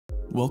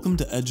Welcome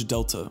to Edge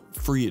Delta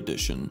Free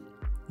Edition,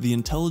 the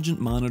intelligent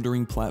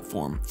monitoring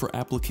platform for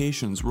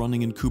applications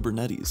running in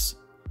Kubernetes.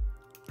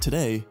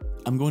 Today,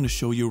 I'm going to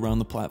show you around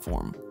the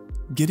platform.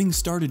 Getting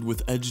started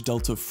with Edge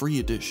Delta Free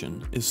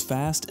Edition is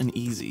fast and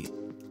easy.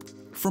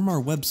 From our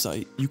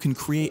website, you can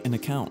create an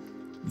account,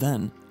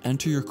 then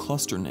enter your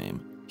cluster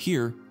name.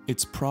 Here,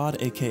 it's prod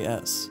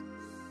AKS.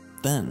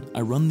 Then, I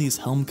run these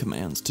Helm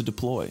commands to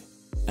deploy.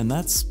 And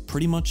that's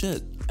pretty much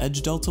it.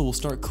 Edge Delta will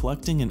start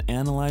collecting and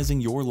analyzing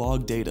your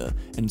log data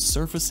and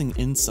surfacing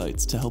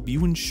insights to help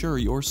you ensure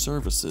your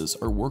services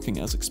are working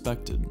as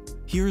expected.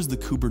 Here is the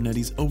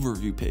Kubernetes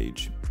overview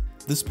page.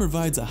 This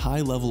provides a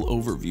high-level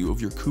overview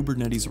of your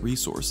Kubernetes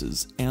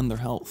resources and their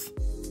health.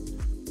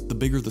 The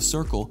bigger the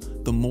circle,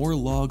 the more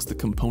logs the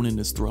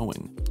component is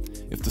throwing.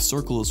 If the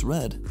circle is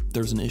red,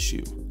 there's an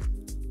issue.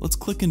 Let's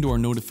click into our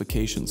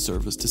notification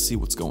service to see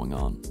what's going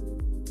on.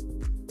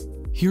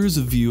 Here is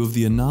a view of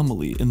the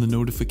anomaly in the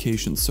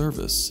notification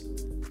service.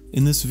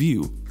 In this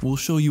view, we'll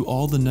show you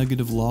all the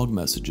negative log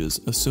messages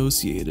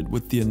associated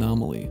with the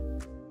anomaly.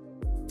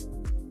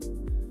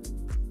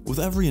 With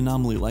every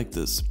anomaly like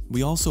this,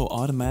 we also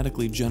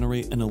automatically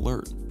generate an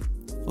alert.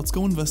 Let's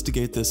go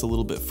investigate this a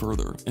little bit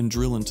further and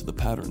drill into the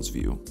patterns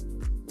view.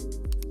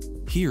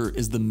 Here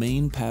is the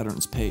main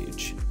patterns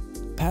page.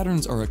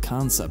 Patterns are a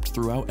concept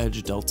throughout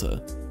Edge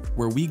Delta,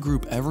 where we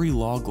group every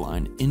log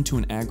line into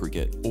an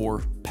aggregate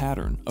or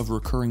pattern of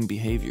recurring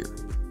behavior.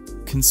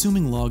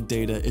 Consuming log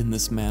data in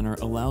this manner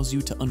allows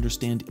you to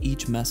understand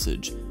each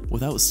message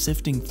without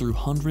sifting through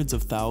hundreds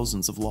of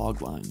thousands of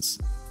log lines.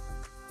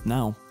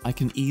 Now, I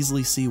can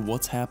easily see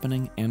what's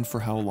happening and for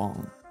how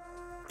long.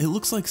 It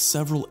looks like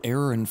several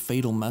error and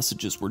fatal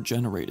messages were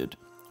generated,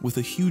 with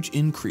a huge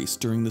increase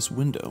during this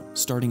window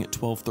starting at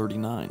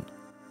 12:39.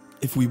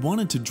 If we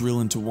wanted to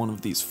drill into one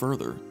of these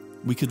further,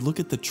 we could look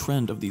at the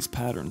trend of these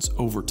patterns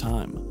over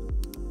time.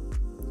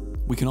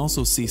 We can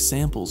also see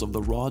samples of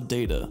the raw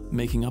data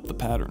making up the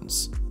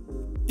patterns.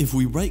 If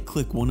we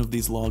right-click one of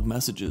these log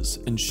messages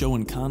and show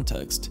in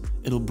context,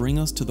 it'll bring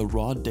us to the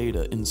raw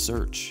data in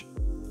search.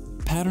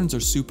 Patterns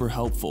are super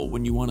helpful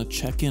when you want to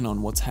check in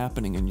on what's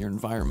happening in your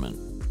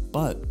environment,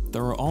 but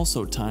there are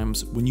also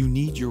times when you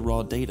need your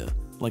raw data,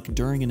 like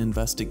during an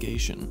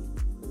investigation.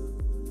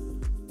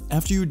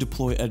 After you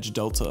deploy Edge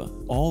Delta,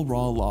 all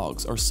raw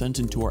logs are sent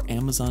into our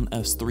Amazon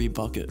S3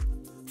 bucket.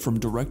 From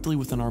directly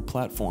within our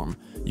platform,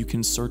 you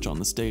can search on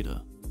this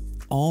data.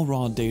 All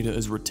raw data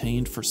is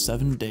retained for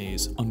 7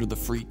 days under the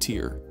free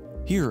tier.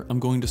 Here, I'm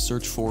going to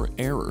search for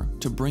error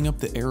to bring up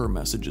the error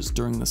messages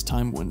during this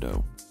time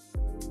window.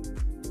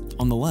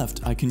 On the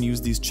left, I can use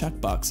these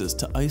checkboxes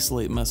to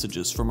isolate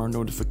messages from our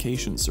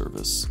notification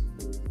service.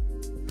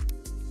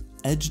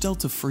 Edge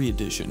Delta Free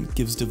Edition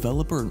gives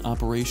developer and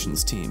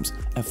operations teams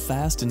a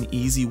fast and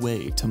easy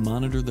way to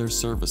monitor their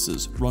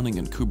services running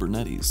in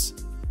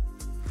Kubernetes.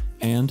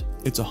 And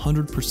it's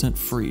 100%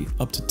 free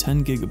up to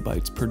 10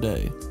 GB per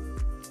day.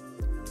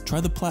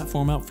 Try the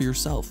platform out for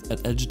yourself at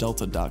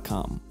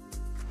edgedelta.com.